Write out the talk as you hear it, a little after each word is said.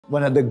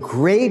One of the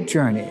great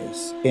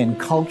journeys in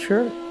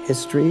culture,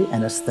 history,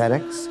 and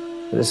aesthetics,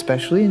 but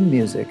especially in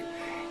music,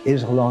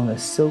 is along the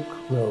Silk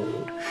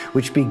Road,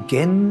 which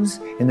begins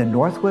in the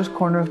northwest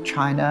corner of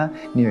China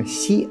near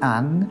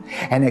Xi'an,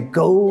 and it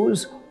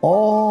goes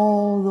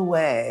all the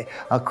way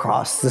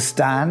across the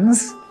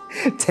stands.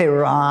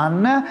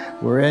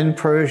 Tehran, we're in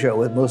Persia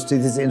with most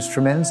of these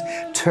instruments,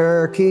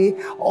 Turkey,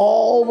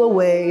 all the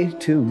way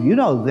to, you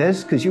know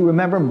this, because you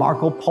remember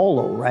Marco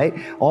Polo, right?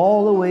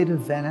 All the way to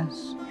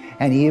Venice,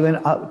 and even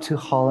up to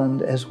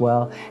Holland as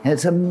well. And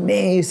it's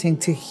amazing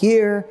to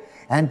hear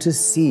and to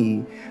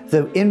see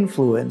the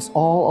influence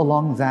all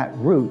along that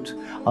route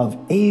of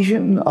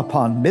Asian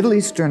upon Middle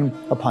Eastern,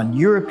 upon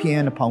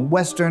European, upon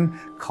Western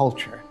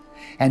culture.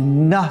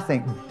 And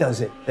nothing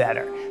does it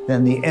better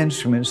than the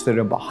instruments that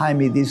are behind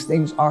me. These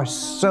things are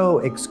so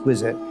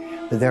exquisite,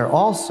 but they're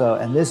also,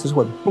 and this is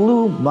what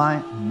blew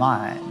my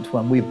mind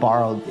when we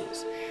borrowed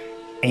these,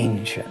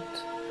 ancient.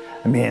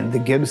 I mean, the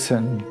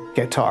Gibson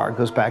guitar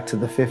goes back to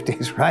the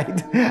 50s,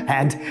 right?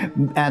 And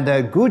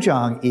the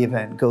guzheng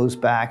even goes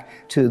back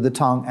to the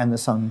Tang and the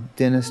Song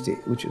dynasty,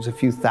 which is a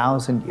few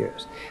thousand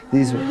years.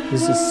 This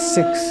is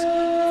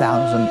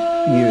 6,000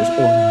 years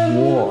or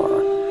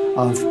more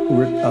of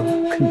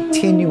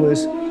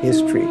continuous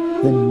history.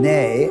 The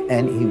ney,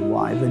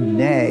 N-E-Y, the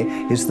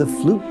ney is the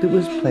flute that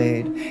was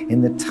played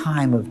in the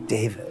time of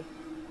David.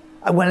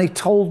 When he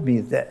told me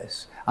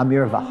this,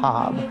 Amir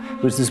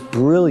Vahab was this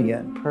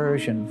brilliant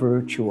Persian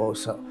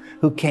virtuoso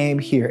who came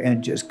here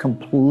and just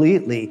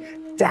completely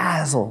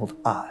dazzled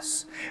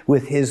us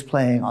with his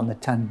playing on the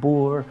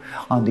tanbour,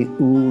 on the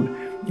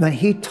oud. When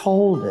he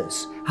told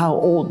us how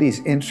old these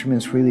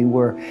instruments really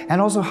were,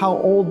 and also how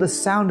old the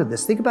sound of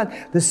this. Think about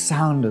the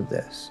sound of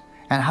this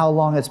and how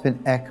long it's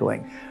been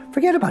echoing.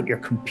 Forget about your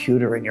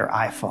computer and your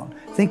iPhone.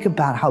 Think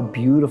about how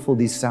beautiful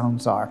these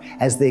sounds are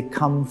as they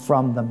come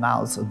from the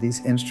mouths of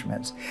these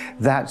instruments.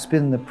 That's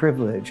been the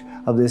privilege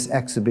of this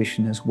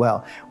exhibition as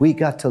well. We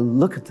got to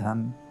look at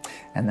them,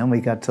 and then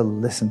we got to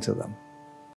listen to them.